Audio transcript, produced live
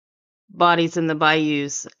Bodies in the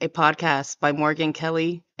Bayous, a podcast by Morgan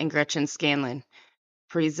Kelly and Gretchen Scanlon,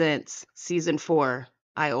 presents Season 4,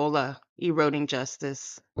 Iola, Eroding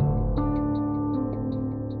Justice.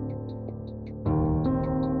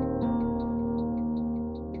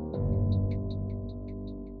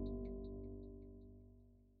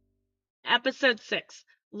 Episode 6,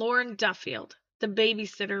 Loren Duffield, the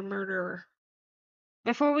babysitter murderer.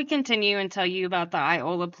 Before we continue and tell you about the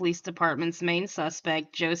Iola Police Department's main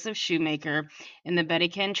suspect, Joseph Shoemaker, in the Betty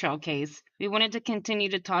Cantrell case, we wanted to continue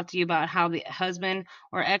to talk to you about how the husband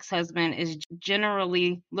or ex-husband is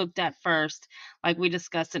generally looked at first, like we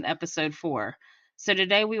discussed in Episode 4. So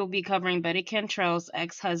today we will be covering Betty Cantrell's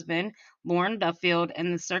ex-husband, Loren Duffield,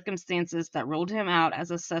 and the circumstances that ruled him out as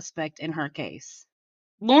a suspect in her case.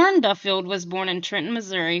 Loren Duffield was born in Trenton,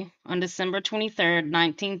 Missouri on December 23,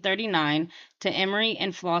 1939, to Emery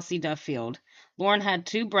and Flossie Duffield. Loren had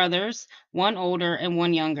two brothers, one older and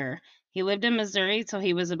one younger. He lived in Missouri till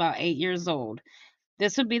he was about 8 years old.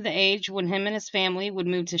 This would be the age when him and his family would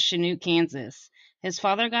move to Chanute, Kansas. His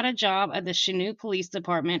father got a job at the Chanute Police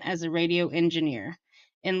Department as a radio engineer.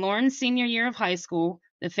 In Loren's senior year of high school,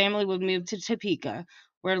 the family would move to Topeka,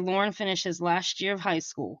 where Loren finished his last year of high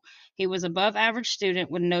school. He was above average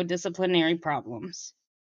student with no disciplinary problems.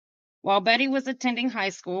 While Betty was attending high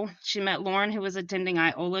school, she met Loren, who was attending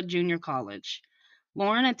Iola Junior College.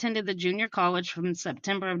 Loren attended the junior college from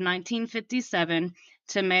September of 1957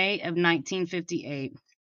 to May of 1958.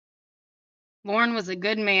 Loren was a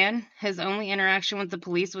good man. His only interaction with the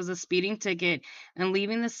police was a speeding ticket and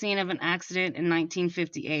leaving the scene of an accident in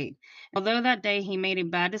 1958. Although that day he made a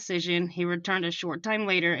bad decision, he returned a short time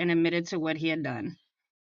later and admitted to what he had done.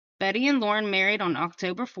 Betty and Loren married on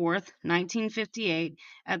October 4th, 1958,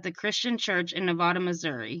 at the Christian Church in Nevada,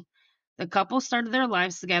 Missouri. The couple started their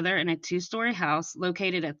lives together in a two-story house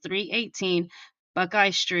located at 318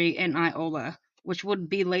 Buckeye Street in Iola, which would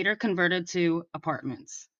be later converted to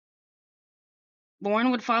apartments.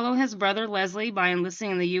 Loren would follow his brother Leslie by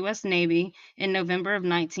enlisting in the U.S. Navy in November of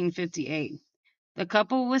 1958. The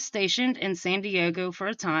couple was stationed in San Diego for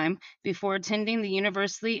a time before attending the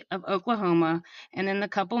University of Oklahoma, and then the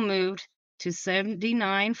couple moved to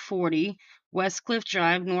 7940 West Cliff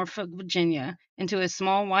Drive, Norfolk, Virginia, into a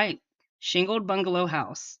small white shingled bungalow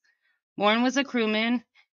house. Loren was a crewman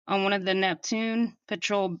on one of the Neptune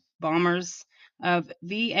patrol bombers of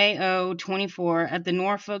VAO-24 at the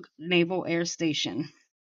Norfolk Naval Air Station,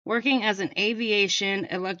 working as an aviation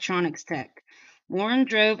electronics tech. Loren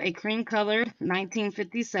drove a cream-colored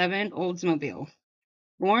 1957 Oldsmobile.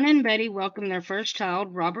 Loren and Betty welcomed their first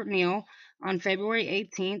child, Robert Neal, on February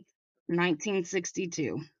 18,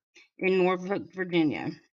 1962, in Norfolk, Virginia.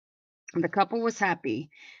 The couple was happy.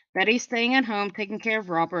 Betty staying at home taking care of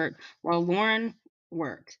Robert while Loren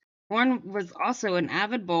worked. Loren was also an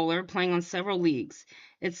avid bowler, playing on several leagues.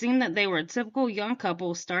 It seemed that they were a typical young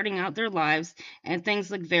couple starting out their lives, and things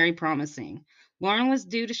looked very promising. Loren was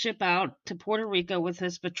due to ship out to Puerto Rico with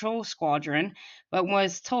his patrol squadron, but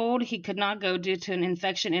was told he could not go due to an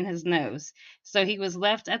infection in his nose, so he was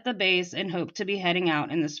left at the base and hoped to be heading out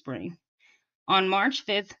in the spring. On March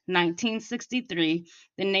 5, 1963,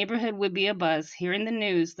 the neighborhood would be abuzz hearing the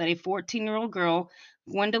news that a 14-year-old girl,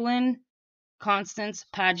 Gwendolyn Contance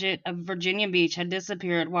Padgett of Virginia Beach, had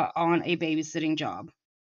disappeared while on a babysitting job.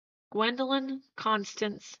 Gwendolyn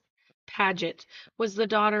Contance Padgett was the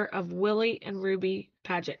daughter of Willie and Ruby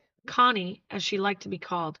Padgett. Connie, as she liked to be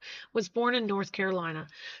called, was born in North Carolina.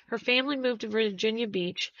 Her family moved to Virginia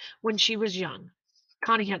Beach when she was young.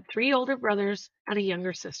 Connie had 3 older brothers and a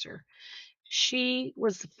younger sister. She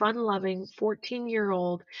was the fun-loving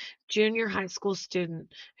 14-year-old junior high school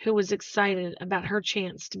student who was excited about her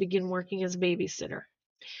chance to begin working as a babysitter.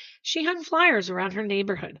 She hung flyers around her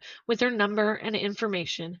neighborhood with her number and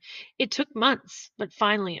information. It took months, but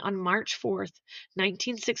finally, on March 4th,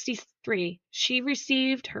 1963, she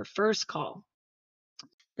received her first call.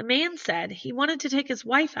 The man said he wanted to take his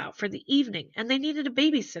wife out for the evening and they needed a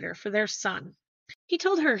babysitter for their son. He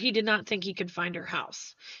told her he did not think he could find her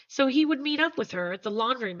house, so he would meet up with her at the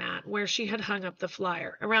laundromat where she had hung up the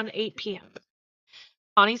flyer around 8 p.m.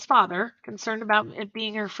 Connie's father, concerned about it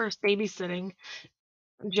being her first babysitting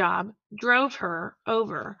job, drove her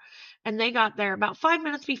over, and they got there about 5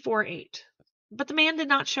 minutes before 8. But the man did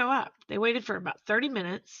not show up. They waited for about 30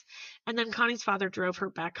 minutes, and then Connie's father drove her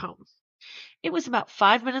back home. It was about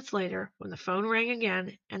 5 minutes later when the phone rang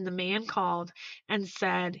again and the man called and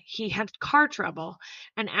said he had car trouble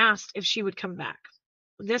and asked if she would come back.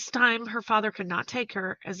 This time, her father could not take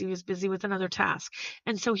her as he was busy with another task,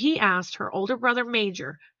 and so he asked her older brother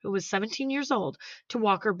Major, who was 17 years old, to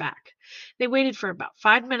walk her back. They waited for about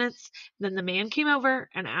 5 minutes, then the man came over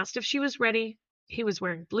and asked if she was ready. He was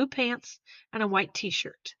wearing blue pants and a white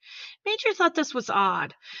t-shirt. Major thought this was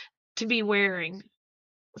odd to be wearing,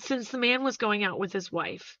 since the man was going out with his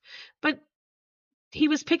wife, but he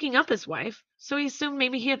was picking up his wife, so he assumed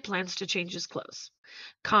maybe he had plans to change his clothes.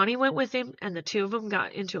 Connie went with him, and the two of them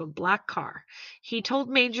got into a black car. He told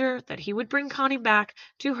Major that he would bring Connie back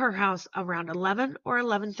to her house around 11 or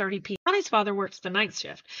 11:30 p.m. Connie's father works the night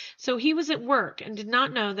shift, so he was at work and did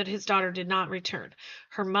not know that his daughter did not return.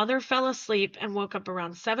 Her mother fell asleep and woke up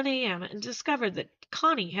around 7 a.m. and discovered that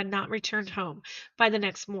Connie had not returned home by the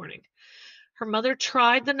next morning. Her mother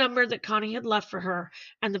tried the number that Connie had left for her,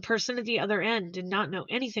 and the person at the other end did not know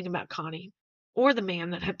anything about Connie or the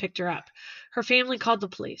man that had picked her up. Her family called the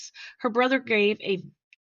police. Her brother gave a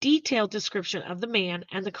detailed description of the man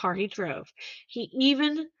and the car he drove. He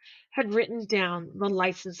even had written down the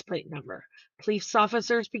license plate number. Police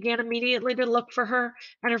officers began immediately to look for her,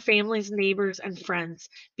 and her family's neighbors and friends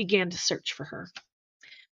began to search for her.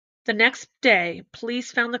 The next day,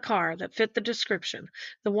 police found the car that fit the description.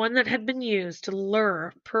 The one that had been used to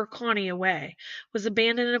lure poor Connie away was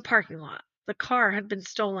abandoned in a parking lot. The car had been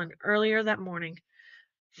stolen earlier that morning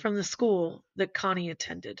from the school that Connie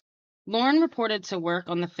attended. Loren reported to work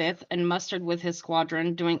on the 5th and mustered with his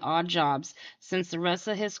squadron, doing odd jobs since the rest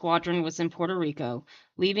of his squadron was in Puerto Rico,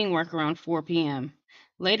 leaving work around 4 p.m.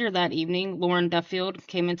 Later that evening, Loren Duffield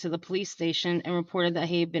came into the police station and reported that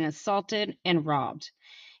he had been assaulted and robbed.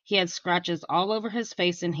 He had scratches all over his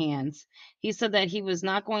face and hands. He said that he was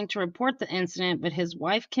not going to report the incident, but his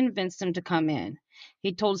wife convinced him to come in.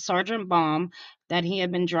 He told Sergeant Baum that he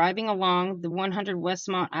had been driving along the 100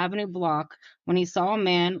 Westmont Avenue block when he saw a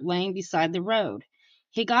man laying beside the road.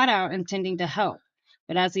 He got out intending to help,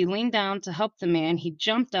 but as he leaned down to help the man, he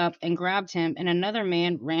jumped up and grabbed him, and another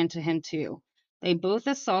man ran to him too. They both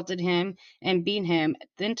assaulted him and beat him,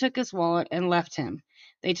 then took his wallet and left him.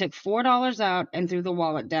 They took $4 out and threw the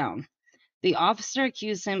wallet down. The officer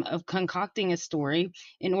accused him of concocting a story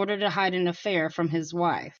in order to hide an affair from his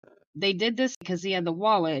wife. They did this because he had the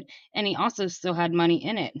wallet and he also still had money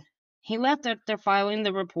in it. He left after filing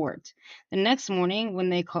the report. The next morning, when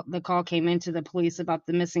the call came into the police about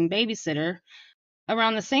the missing babysitter,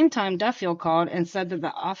 around the same time Duffield called and said that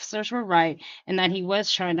the officers were right and that he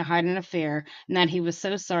was trying to hide an affair and that he was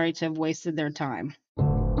so sorry to have wasted their time.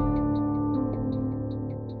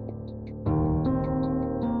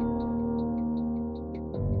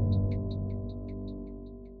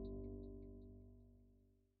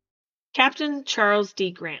 Captain Charles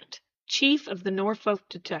D. Grant, chief of the Norfolk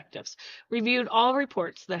detectives, reviewed all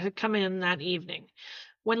reports that had come in that evening.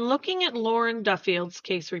 When looking at Loren Duffield's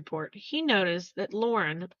case report, he noticed that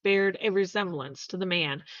Loren bared a resemblance to the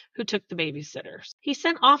man who took the babysitters. He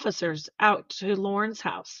sent officers out to Loren's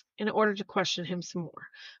house in order to question him some more.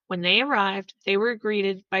 When they arrived, they were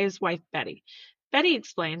greeted by his wife, Betty. Betty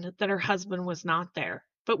explained that her husband was not there,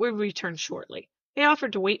 but would return shortly. They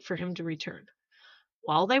offered to wait for him to return.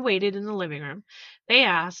 While they waited in the living room, they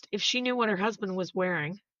asked if she knew what her husband was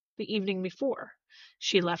wearing the evening before.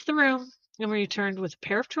 She left the room and returned with a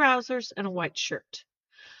pair of trousers and a white shirt.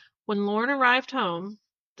 When Loren arrived home,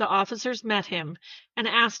 the officers met him and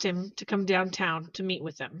asked him to come downtown to meet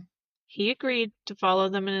with them. He agreed to follow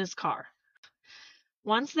them in his car.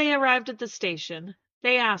 Once they arrived at the station,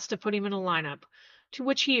 they asked to put him in a lineup, to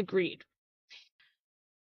which he agreed.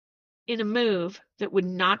 In a move that would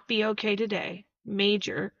not be okay today,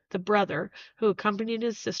 Major, the brother who accompanied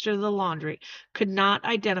his sister to the laundry, could not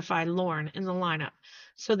identify Loren in the lineup,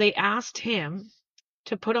 so they asked him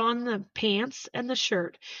to put on the pants and the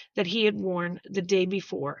shirt that he had worn the day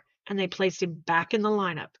before, and they placed him back in the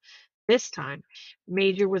lineup. This time,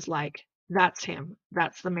 Major was like, "That's him.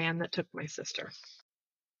 That's the man that took my sister."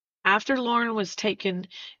 After Loren was taken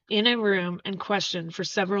in a room and questioned for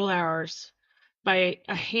several hours by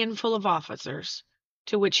a handful of officers,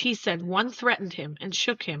 to which he said one threatened him and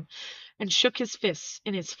shook his fists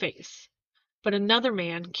in his face. But another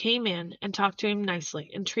man came in and talked to him nicely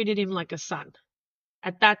and treated him like a son.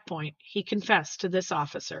 At that point, he confessed to this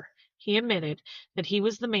officer. He admitted that he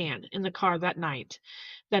was the man in the car that night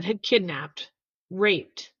that had kidnapped,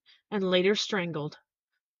 raped, and later strangled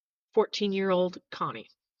 14-year-old Connie.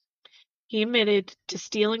 He admitted to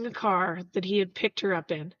stealing a car that he had picked her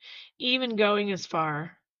up in, even going as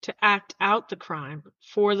far to act out the crime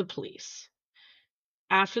for the police.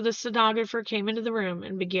 After the stenographer came into the room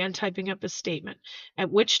and began typing up his statement, at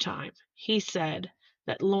which time he said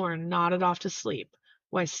that Loren nodded off to sleep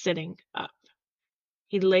while sitting up.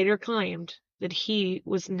 He later claimed that he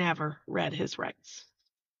was never read his rights.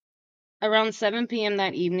 Around 7 p.m.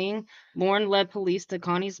 that evening, Loren led police to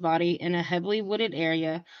Connie's body in a heavily wooded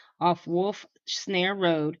area off Wolf Snare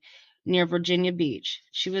Road near Virginia Beach.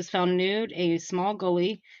 She was found nude in a small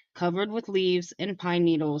gully covered with leaves and pine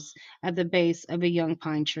needles at the base of a young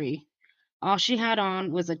pine tree. All she had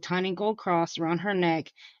on was a tiny gold cross around her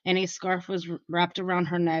neck, and a scarf was wrapped around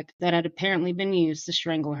her neck that had apparently been used to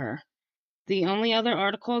strangle her. The only other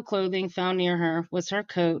article of clothing found near her was her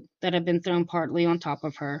coat that had been thrown partly on top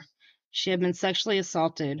of her. She had been sexually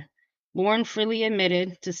assaulted. Loren freely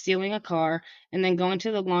admitted to stealing a car and then going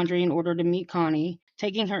to the laundry in order to meet Connie,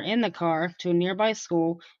 taking her in the car to a nearby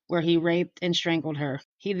school where he raped and strangled her.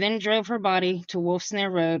 He then drove her body to Wolf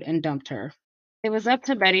Snare Road and dumped her. It was up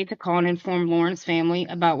to Betty to call and inform Loren's family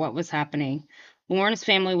about what was happening. Loren's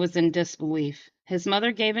family was in disbelief. His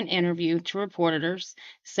mother gave an interview to reporters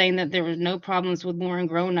saying that there were no problems with Loren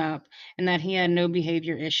growing up and that he had no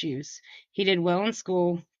behavior issues. He did well in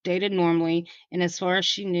school, dated normally, and as far as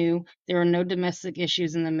she knew, there were no domestic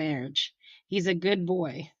issues in the marriage. He's a good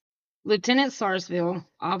boy. Lieutenant Sarsfield,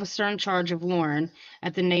 officer in charge of Loren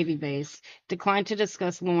at the Navy base, declined to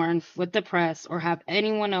discuss Loren with the press or have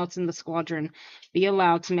anyone else in the squadron be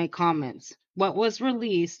allowed to make comments. What was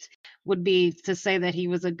released would be to say that he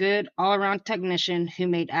was a good all-around technician who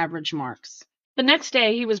made average marks. The next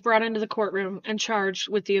day, he was brought into the courtroom and charged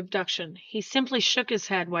with the abduction. He simply shook his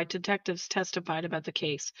head while detectives testified about the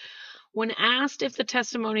case. When asked if the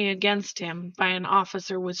testimony against him by an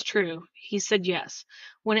officer was true, he said yes.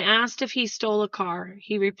 When asked if he stole a car,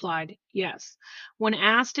 he replied yes. When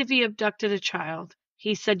asked if he abducted a child,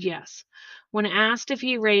 he said yes. When asked if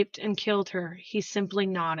he raped and killed her, he simply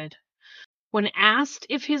nodded. When asked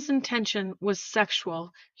if his intention was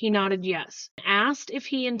sexual, he nodded yes. When asked if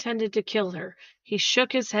he intended to kill her, he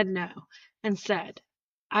shook his head no and said,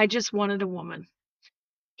 "I just wanted a woman."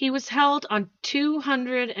 He was held on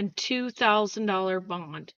 $202,000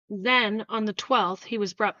 bond. Then, on the 12th, he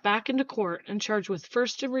was brought back into court and charged with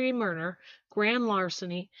first-degree murder, grand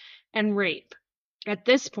larceny, and rape. At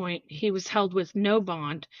this point, he was held with no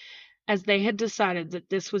bond, as they had decided that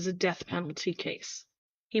this was a death penalty case.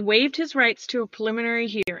 He waived his rights to a preliminary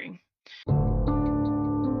hearing.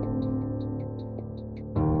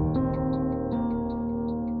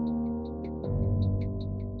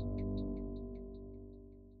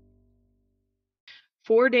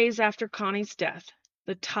 "4 days after Connie's death,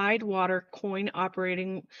 the Tidewater Coin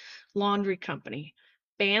Operating Laundry Company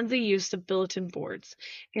banned the use of bulletin boards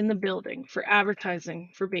in the building for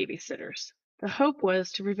advertising for babysitters. The hope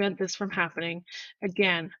was to prevent this from happening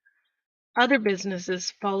again. Other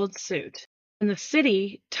businesses followed suit, and the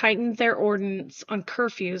city tightened their ordinance on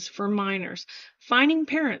curfews for minors, fining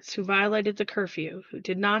parents who violated the curfew who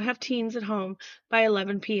did not have teens at home by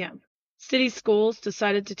 11 p.m. City schools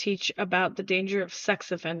decided to teach about the danger of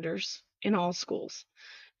sex offenders in all schools.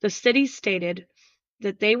 The city stated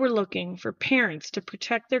that they were looking for parents to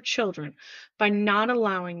protect their children by not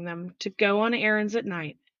allowing them to go on errands at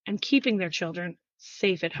night and keeping their children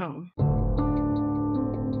safe at home.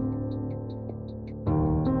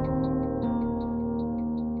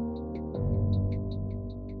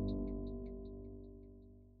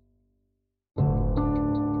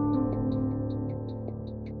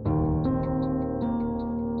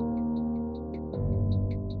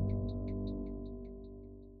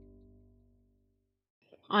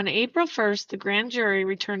 On April 1st, the grand jury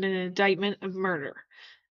returned an indictment of murder,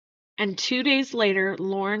 and 2 days later,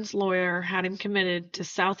 Loren's lawyer had him committed to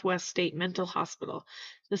Southwest State Mental Hospital.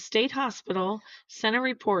 The state hospital sent a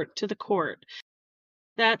report to the court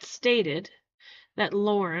that stated that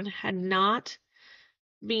Loren had not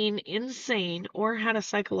been insane or had a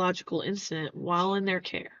psychological incident while in their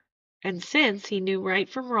care. And since he knew right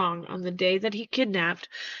from wrong on the day that he kidnapped,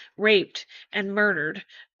 raped, and murdered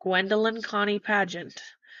Gwendolyn Connie Padgett,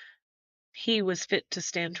 he was fit to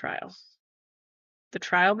stand trial. The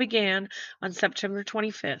trial began on September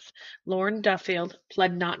 25th. Loren Duffield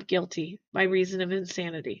pled not guilty by reason of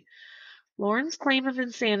insanity. Loren's claim of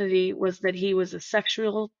insanity was that he was a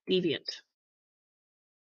sexual deviant.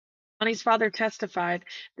 Connie's father testified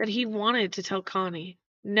that he wanted to tell Connie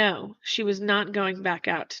no, she was not going back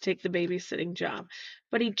out to take the babysitting job,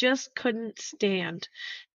 but he just couldn't stand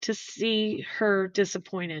to see her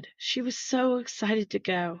disappointed. She was so excited to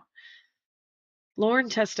go. Loren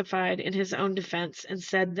testified in his own defense and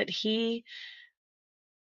said that he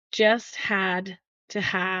just had to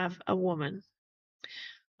have a woman.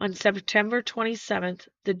 On September 27th,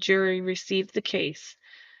 the jury received the case,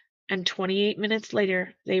 and 28 minutes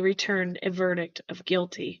later, they returned a verdict of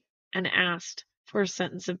guilty and asked for a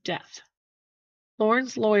sentence of death.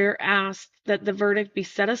 Loren's lawyer asked that the verdict be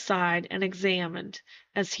set aside and examined,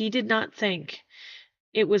 as he did not think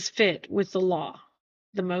it was fit with the law.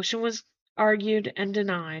 The motion was argued and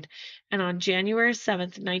denied, and on January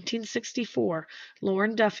 7th, 1964,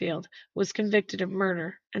 Loren Duffield was convicted of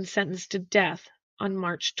murder and sentenced to death on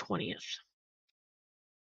March 20th.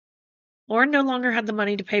 Loren no longer had the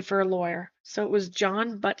money to pay for a lawyer, so it was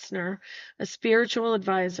John Butzner, a spiritual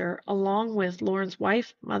advisor, along with Loren's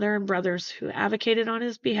wife, mother, and brothers, who advocated on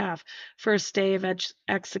his behalf for a stay of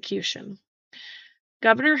execution.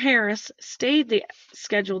 Governor Harris stayed the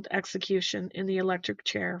scheduled execution in the electric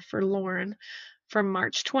chair for Loren from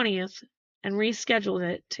March 20th and rescheduled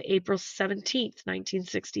it to April 17th,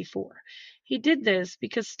 1964. He did this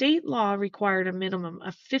because state law required a minimum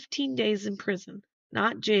of 15 days in prison,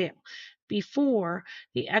 not jail, before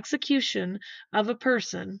the execution of a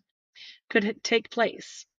person could take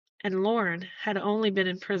place, and Loren had only been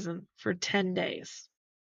in prison for 10 days.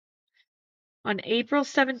 On April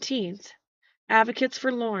 17th, advocates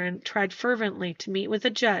for Loren tried fervently to meet with a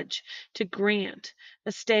judge to grant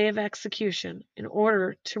a stay of execution in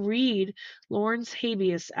order to read Loren's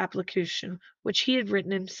habeas application, which he had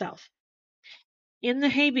written himself. In the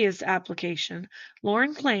habeas application,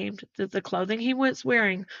 Loren claimed that the clothing he was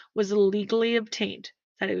wearing was illegally obtained,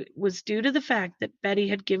 that it was due to the fact that Betty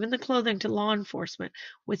had given the clothing to law enforcement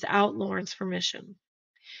without Loren's permission.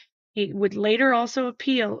 He would later also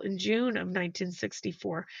appeal in June of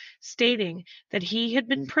 1964, stating that he had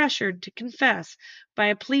been pressured to confess by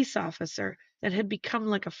a police officer that had become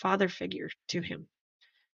like a father figure to him.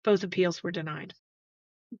 Both appeals were denied.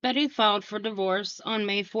 Betty filed for divorce on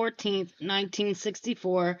May 14,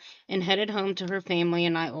 1964, and headed home to her family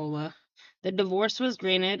in Iola. The divorce was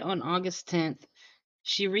granted on August 10th.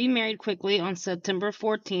 She remarried quickly on September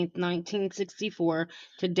 14, 1964,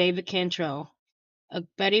 to David Cantrell.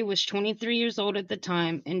 Betty was 23 years old at the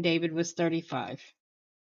time, and David was 35.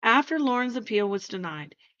 After Loren's appeal was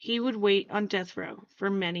denied, he would wait on death row for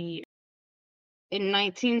many years. In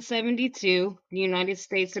 1972, the United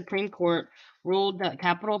States Supreme Court ruled that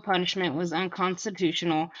capital punishment was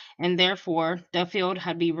unconstitutional, and therefore Duffield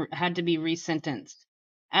had to be resentenced.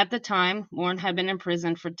 At the time, Loren had been in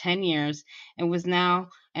prison for 10 years and was now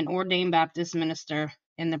an ordained Baptist minister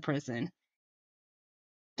in the prison.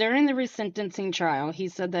 During the resentencing trial, he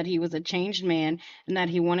said that he was a changed man and that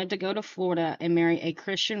he wanted to go to Florida and marry a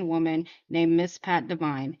Christian woman named Miss Pat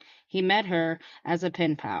Devine. He met her as a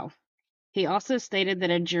pen pal. He also stated that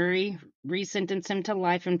a jury resentenced him to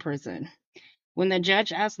life in prison. When the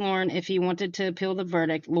judge asked Loren if he wanted to appeal the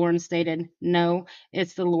verdict, Loren stated, "No,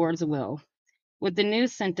 it's the Lord's will." With the new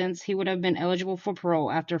sentence, he would have been eligible for parole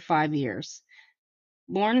after 5 years.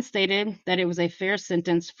 Loren stated that it was a fair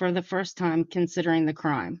sentence for the first time considering the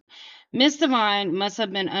crime. Miss Devine must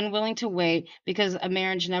have been unwilling to wait because a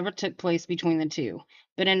marriage never took place between the two.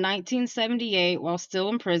 But in 1978, while still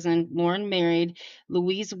in prison, Loren married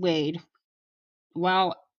Louise Wade,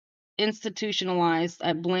 while institutionalized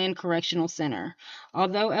at Bland Correctional Center.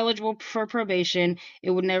 Although eligible for probation,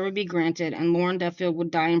 it would never be granted, and Loren Duffield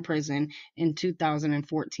would die in prison in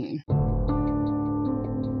 2014.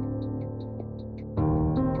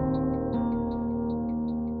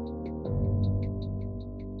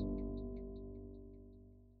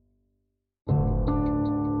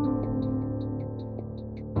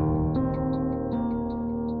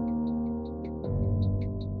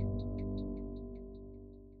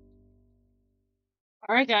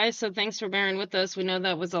 All right, guys, so thanks for bearing with us. We know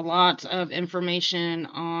that was a lot of information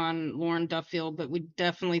on Loren Duffield, but we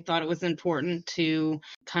definitely thought it was important to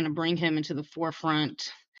kind of bring him into the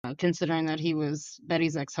forefront, considering that he was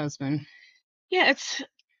Betty's ex-husband. Yeah,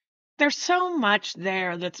 there's so much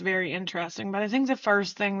there that's very interesting, but I think the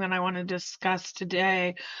first thing that I want to discuss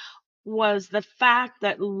today was the fact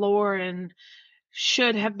that Loren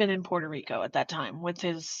should have been in Puerto Rico at that time with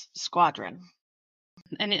his squadron.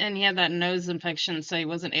 And he had that nose infection, so he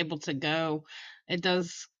wasn't able to go. It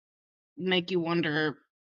does make you wonder,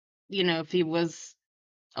 if he was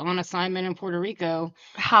on assignment in Puerto Rico,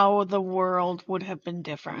 how the world would have been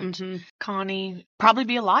different. Mhm. Connie probably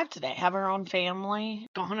be alive today, have her own family,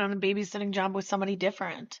 gone on a babysitting job with somebody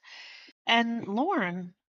different. And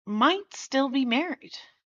Loren might still be married.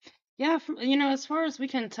 Yeah, as far as we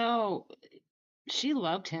can tell, she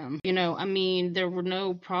loved him. I mean, there were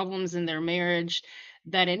no problems in their marriage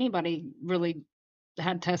that anybody really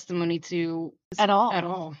had testimony to At all. At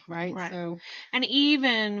all, right? Right. So, And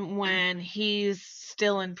even when he's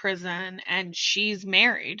still in prison and she's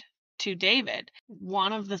married to David,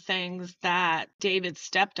 one of the things that David's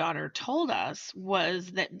stepdaughter told us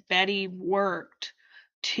was that Betty worked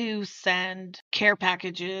to send care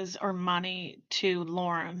packages or money to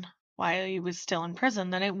Loren while he was still in prison,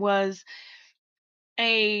 then it was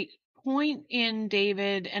a point in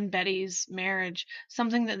David and Betty's marriage,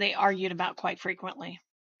 something that they argued about quite frequently.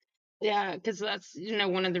 Yeah, because that's,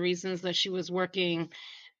 one of the reasons that she was working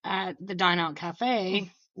at the Dine Out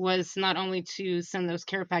Cafe was not only to send those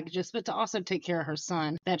care packages, but to also take care of her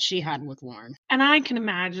son that she had with Loren. And I can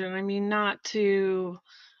imagine, I mean, not to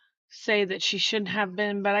say that she shouldn't have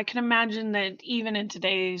been, but I can imagine that even in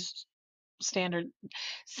today's standard,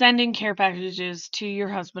 sending care packages to your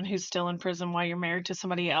husband who's still in prison while you're married to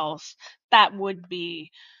somebody else, that would be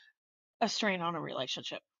a strain on a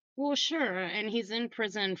relationship. Well, sure, and he's in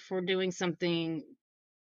prison for doing something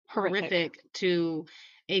Horrific. horrific to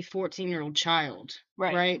a 14-year-old child,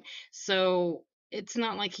 Right. right? So it's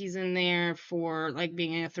not like he's in there for like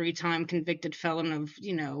being a 3-time convicted felon of,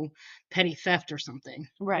 petty theft or something,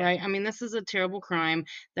 Right. right? I mean, this is a terrible crime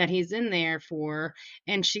that he's in there for,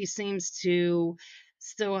 and she seems to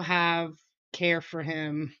still have care for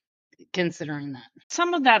him considering that.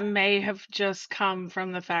 Some of that may have just come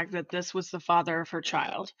from the fact that this was the father of her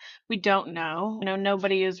child. We don't know.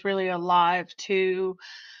 Nobody is really alive to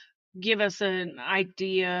give us an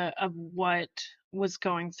idea of what was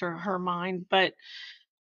going through her mind, but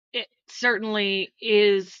it certainly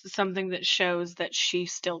is something that shows that she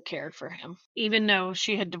still cared for him, even though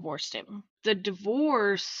she had divorced him. The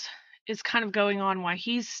divorce is kind of going on while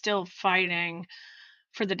he's still fighting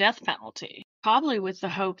for the death penalty, probably with the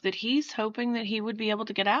hope that he's hoping that he would be able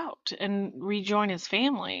to get out and rejoin his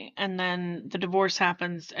family. And then the divorce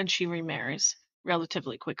happens and she remarries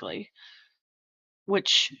relatively quickly,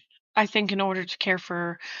 which I think in order to care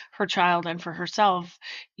for her child and for herself,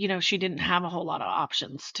 she didn't have a whole lot of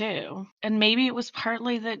options too. And maybe it was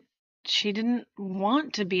partly that she didn't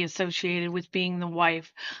want to be associated with being the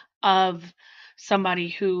wife of somebody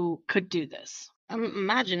who could do this. I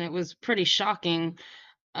imagine it was pretty shocking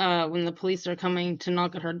when the police are coming to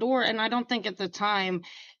knock at her door. And I don't think at the time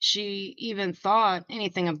she even thought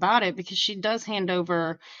anything about it, because she does hand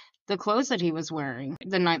over the clothes that he was wearing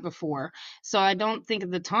the night before. So I don't think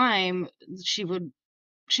at the time she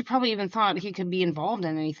probably even thought he could be involved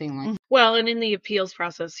in anything like that. Well, and in the appeals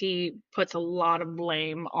process, he puts a lot of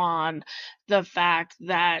blame on the fact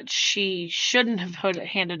that she shouldn't have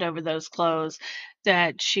handed over those clothes,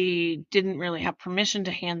 that she didn't really have permission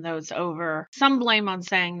to hand those over. Some blame on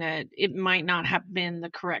saying that it might not have been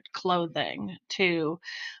the correct clothing, too.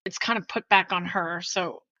 It's kind of put back on her.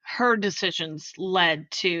 So her decisions led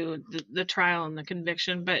to the trial and the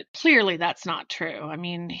conviction, but clearly that's not true. I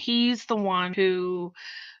mean, he's the one who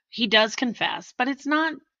he does confess, but it's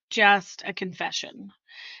not just a confession.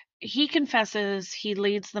 He confesses, he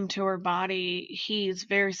leads them to her body. He's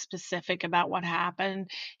very specific about what happened.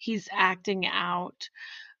 He's acting out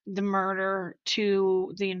the murder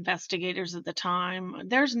to the investigators at the time.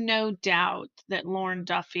 There's no doubt that Loren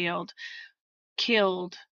Duffield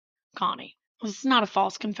killed Connie. It's not a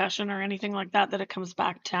false confession or anything like that it comes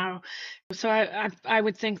back to. So I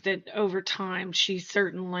would think that over time she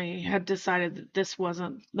certainly had decided that this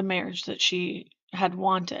wasn't the marriage that she had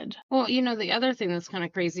wanted. Well, the other thing that's kind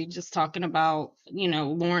of crazy, just talking about,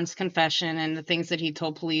 Lauren's confession and the things that he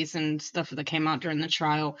told police and stuff that came out during the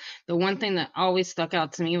trial, the one thing that always stuck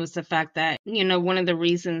out to me was the fact that, one of the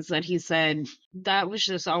reasons that he said that was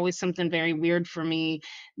just always something very weird for me,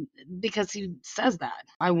 because he says that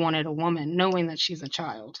I wanted a woman, knowing that she's a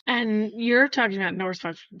child. And you're talking about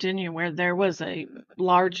Norfolk, Virginia, where there was a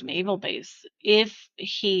large naval base. If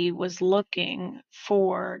he was looking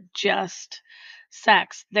for just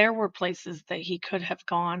sex, there were places that he could have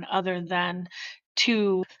gone other than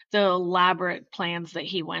to the elaborate plans that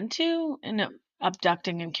he went to in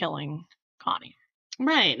abducting and killing Connie.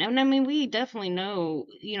 Right. And I mean, we definitely know,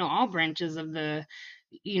 all branches of the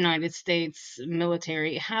United States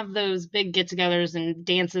military have those big get-togethers and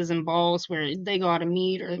dances and balls where they go out to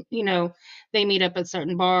meet, or they meet up at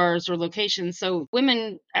certain bars or locations. So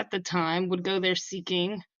women at the time would go there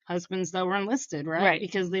seeking husbands that were enlisted, right?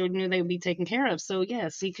 Because they knew they would be taken care of. So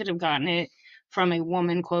yes, he could have gotten it from a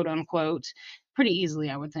woman, quote unquote, pretty easily,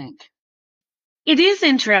 I would think. It is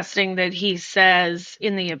interesting that he says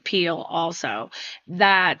in the appeal also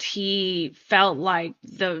that he felt like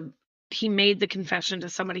he made the confession to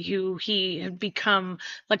somebody who he had become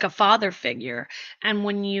like a father figure. And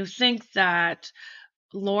when you think that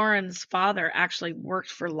Lauren's father actually worked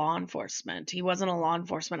for law enforcement, he wasn't a law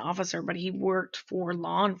enforcement officer, but he worked for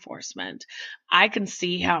law enforcement, I can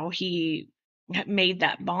see how he made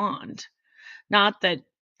that bond. Not that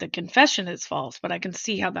the confession is false, but I can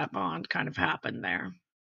see how that bond kind of happened there.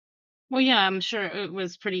 Well, yeah, I'm sure it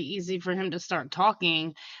was pretty easy for him to start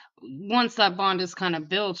talking once that bond is kind of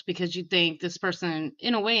built because you think this person,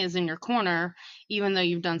 in a way, is in your corner, even though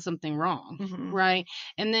you've done something wrong. Hmm. Right.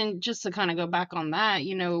 And then just to kind of go back on that,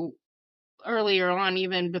 earlier on,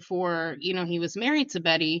 even before, he was married to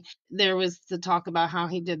Betty, there was the talk about how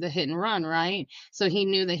he did the hit and run, right? So he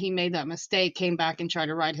knew that he made that mistake, came back and tried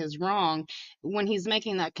to right his wrong. When he's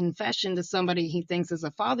making that confession to somebody he thinks is a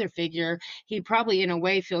father figure, he probably, in a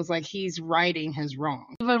way, feels like he's righting his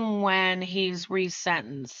wrong. Even when he's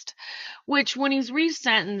resentenced, which when he's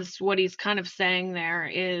resentenced, what he's kind of saying there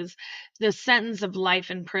is the sentence of life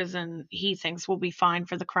in prison he thinks will be fine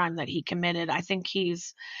for the crime that he committed. I think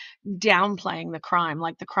he's downplaying the crime,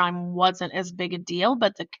 like the crime wasn't as big a deal,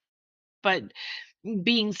 but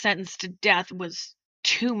being sentenced to death was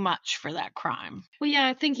too much for that crime. Well, yeah,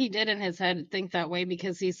 I think he did in his head think that way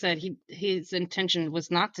because he said his intention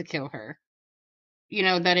was not to kill her.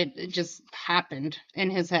 That it just happened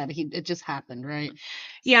in his head. It just happened, right?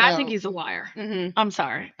 Yeah, I think So, he's a liar. mhm. I'm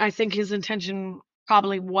sorry. I think his intention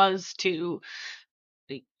probably was to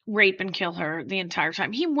rape and kill her the entire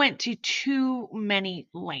time. He went to too many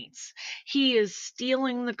lengths. He is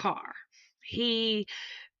stealing the car. He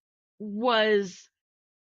was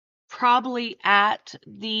probably at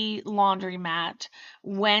the laundromat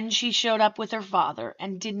when she showed up with her father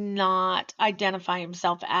and did not identify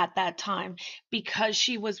himself at that time because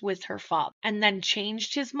she was with her father, and then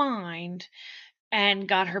changed his mind and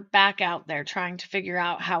got her back out there trying to figure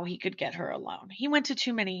out how he could get her alone. He went to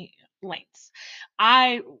too many lengths.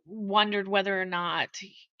 I wondered whether or not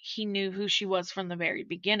he knew who she was from the very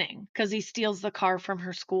beginning because he steals the car from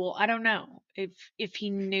her school. I don't know if he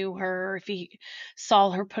knew her, if he saw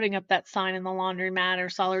her putting up that sign in the laundromat or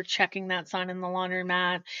saw her checking that sign in the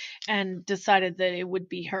laundromat and decided that it would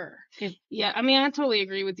be her. Yeah, I mean, I totally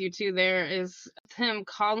agree with you too. There is him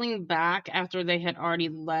calling back after they had already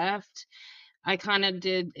left. I kind of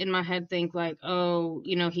did in my head think like, oh,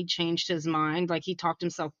 he changed his mind, like he talked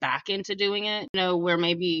himself back into doing it. Where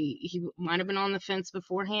maybe he might have been on the fence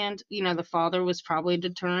beforehand. The father was probably a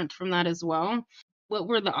deterrent from that as well. What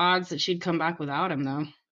were the odds that she'd come back without him though?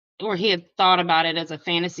 Or he had thought about it as a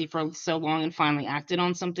fantasy for so long and finally acted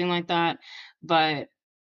on something like that. But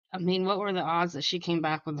I mean, what were the odds that she came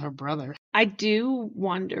back with her brother? I do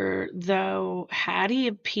wonder, though, had he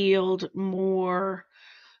appealed more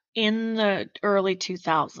in the early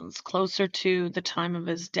 2000s, closer to the time of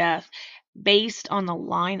his death, based on the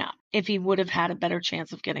lineup, if he would have had a better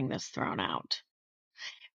chance of getting this thrown out.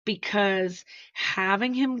 Because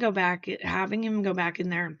having him go back in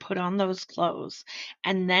there and put on those clothes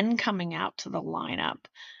and then coming out to the lineup,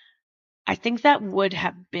 I think that would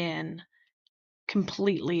have been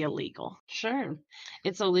completely illegal. Sure.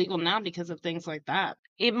 It's illegal now because of things like that.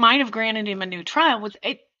 It might have granted him a new trial with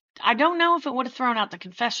it. I don't know if it would have thrown out the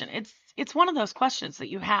confession. It's one of those questions that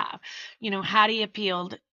you have. Had he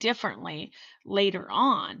appealed differently later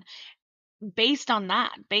on, based on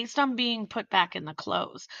that, based on being put back in the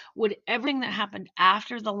clothes, would everything that happened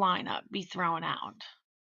after the lineup be thrown out?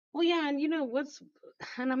 Well, yeah, and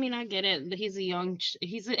and I mean, I get it. He's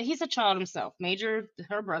a he's a child himself. Major,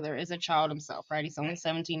 her brother, is a child himself, right? He's only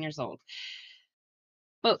 17 years old.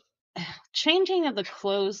 But changing of the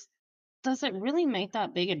clothes, does it really make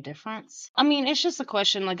that big a difference? I mean, it's just a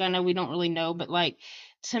question. Like, I know we don't really know, but like,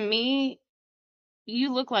 to me,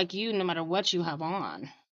 you look like you no matter what you have on.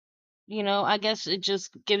 I guess it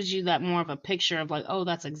just gives you that more of a picture of like, oh,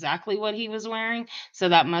 that's exactly what he was wearing. So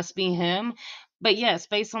that must be him. But yes,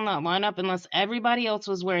 based on that lineup, unless everybody else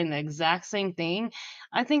was wearing the exact same thing,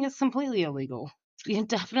 I think it's completely illegal. You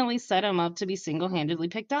definitely set him up to be single handedly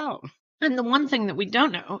picked out. And the one thing that we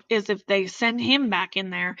don't know is if they send him back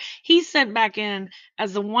in there, he's sent back in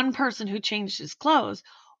as the one person who changed his clothes,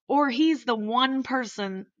 or he's the one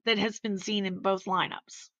person that has been seen in both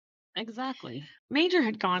lineups. Exactly. Major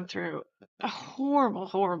had gone through a horrible,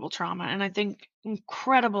 horrible trauma, and I think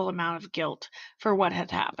incredible amount of guilt for what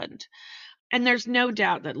had happened. And there's no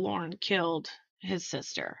doubt that Loren killed his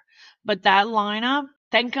sister. But that lineup,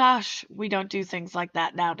 thank gosh we don't do things like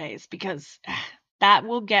that nowadays, because that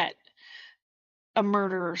will get a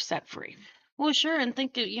murderer set free. Well, sure. And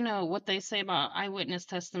think, what they say about eyewitness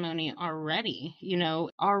testimony already,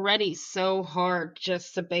 already so hard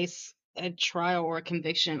just to base a trial or a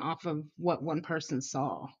conviction off of what one person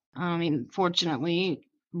saw. I mean, fortunately,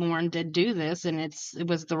 Lauren did do this and it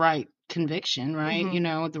was the right conviction, right?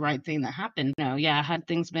 Mhm. The right thing that happened. Yeah, had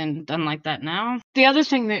things been done like that now. The other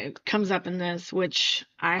thing that comes up in this, which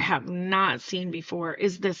I have not seen before,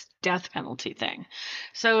 is this death penalty thing.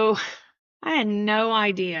 So I had no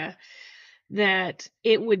idea that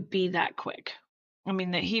it would be that quick. I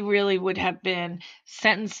mean, that he really would have been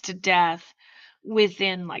sentenced to death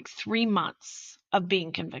within like 3 months of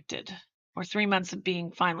being convicted, or 3 months of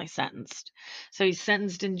being finally sentenced. So he's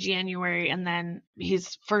sentenced in January, and then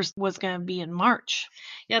his first was going to be in March.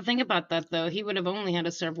 Yeah, think about that, though. He would have only had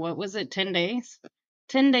to serve, what was it, 10 days?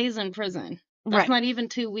 10 days in prison. That's Right. not even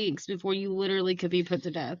 2 weeks before you literally could be put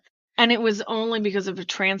to death. And it was only because of a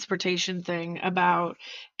transportation thing about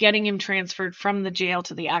getting him transferred from the jail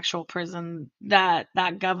to the actual prison that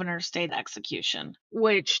that governor stayed execution,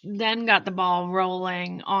 which then got the ball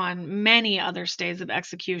rolling on many other stays of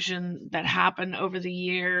execution that happened over the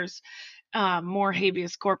years. More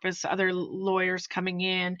habeas corpus, other lawyers coming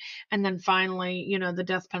in, and then finally, the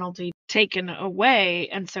death penalty taken away,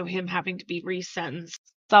 and so him having to be resentenced.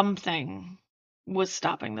 Something was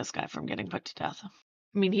stopping this guy from getting put to death.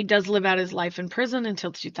 I mean, he does live out his life in prison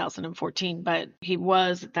until 2014, but he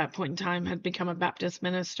was at that point in time had become a Baptist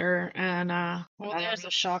minister, and well, there's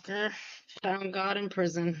a shocker. Found God in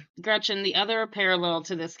prison. Gretchen, the other parallel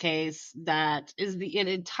to this case that is the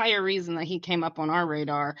entire reason that he came up on our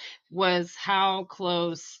radar was how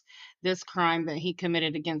close this crime that he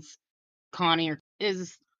committed against Connie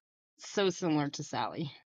is so similar to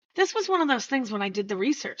Sally. This was one of those things when I did the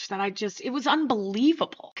research that it was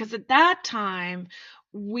unbelievable, because at that time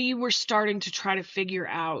we were starting to try to figure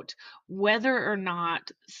out whether or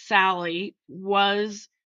not Sally was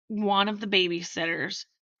one of the babysitters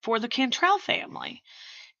for the Cantrell family.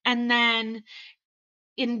 And then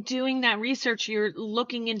in doing that research, you're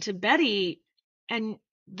looking into Betty, and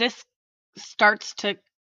this starts to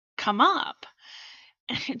come up.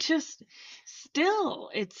 And it just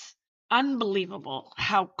it's unbelievable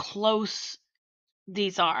how close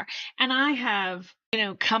these are. And I have,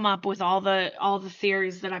 come up with all the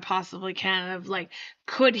theories that I possibly can of like,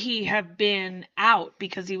 could he have been out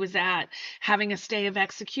because he was having a stay of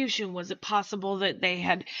execution? Was it possible that they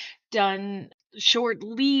had done short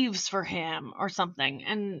leaves for him or something?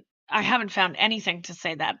 And I haven't found anything to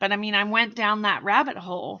say that. But I mean, I went down that rabbit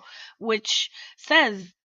hole, which says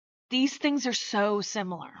these things are so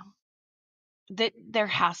similar that there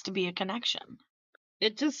has to be a connection.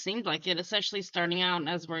 It just seemed like it, especially starting out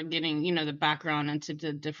as we're getting, the background into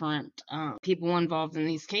the different people involved in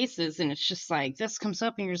these cases. And it's just like, this comes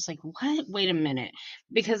up and you're just like, what? Wait a minute.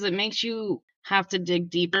 Because it makes you have to dig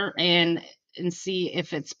deeper and see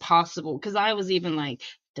if it's possible. Because I was even like,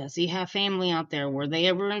 does he have family out there? Were they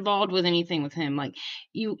ever involved with anything with him? Like,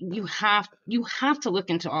 you have to look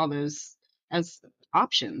into all those as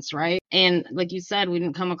options, right? And like you said, we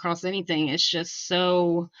didn't come across anything. It's just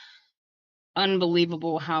so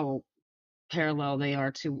unbelievable how parallel they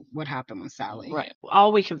are to what happened with Sally. Right.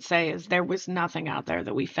 All we can say is there was nothing out there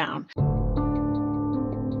that we found.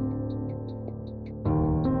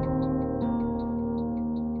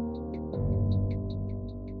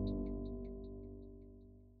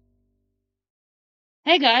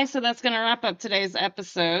 Hey guys, so that's going to wrap up today's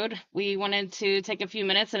episode. We wanted to take a few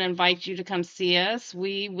minutes and invite you to come see us.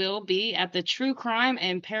 We will be at the True Crime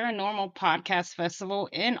and Paranormal Podcast Festival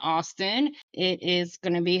in Austin. It is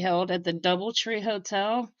going to be held at the Doubletree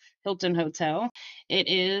Hotel, Hilton Hotel. It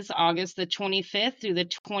is August the 25th through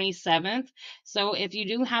the 27th. So if you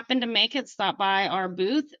do happen to make it, stop by our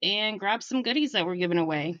booth and grab some goodies that we're giving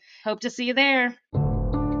away. Hope to see you there.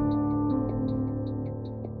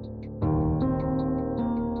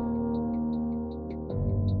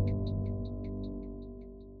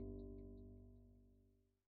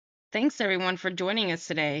 Thanks everyone for joining us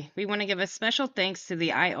today. We want to give a special thanks to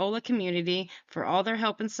the Iola community for all their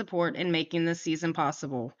help and support in making this season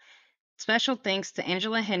possible. Special thanks to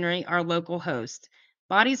Angela Henry, our local host.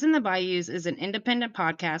 Bodies in the Bayous is an independent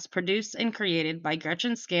podcast produced and created by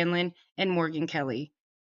Gretchen Scanlon and Morgan Kelly.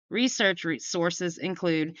 Research sources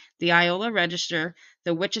include the Iola Register,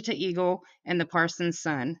 the Wichita Eagle, and the Parsons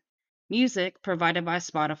Sun. Music provided by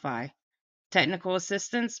Spotify. Technical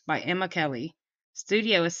assistance by Emma Kelly.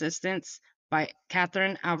 Studio assistance by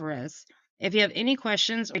Catherine Alvarez. If you have any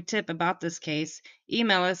questions or tip about this case,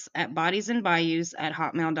 email us at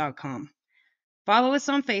bodiesandbayous@hotmail.com. Follow us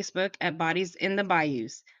on Facebook at Bodies in the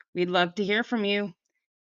Bayous. We'd love to hear from you.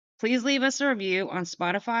 Please leave us a review on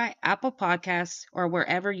Spotify, Apple Podcasts, or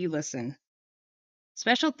wherever you listen.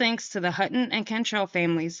 Special thanks to the Hutton and Cantrell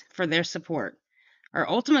families for their support. Our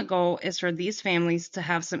ultimate goal is for these families to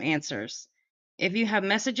have some answers. If you have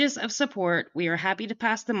messages of support, we are happy to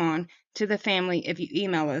pass them on to the family if you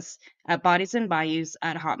email us at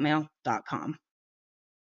bodiesandbayous@hotmail.com.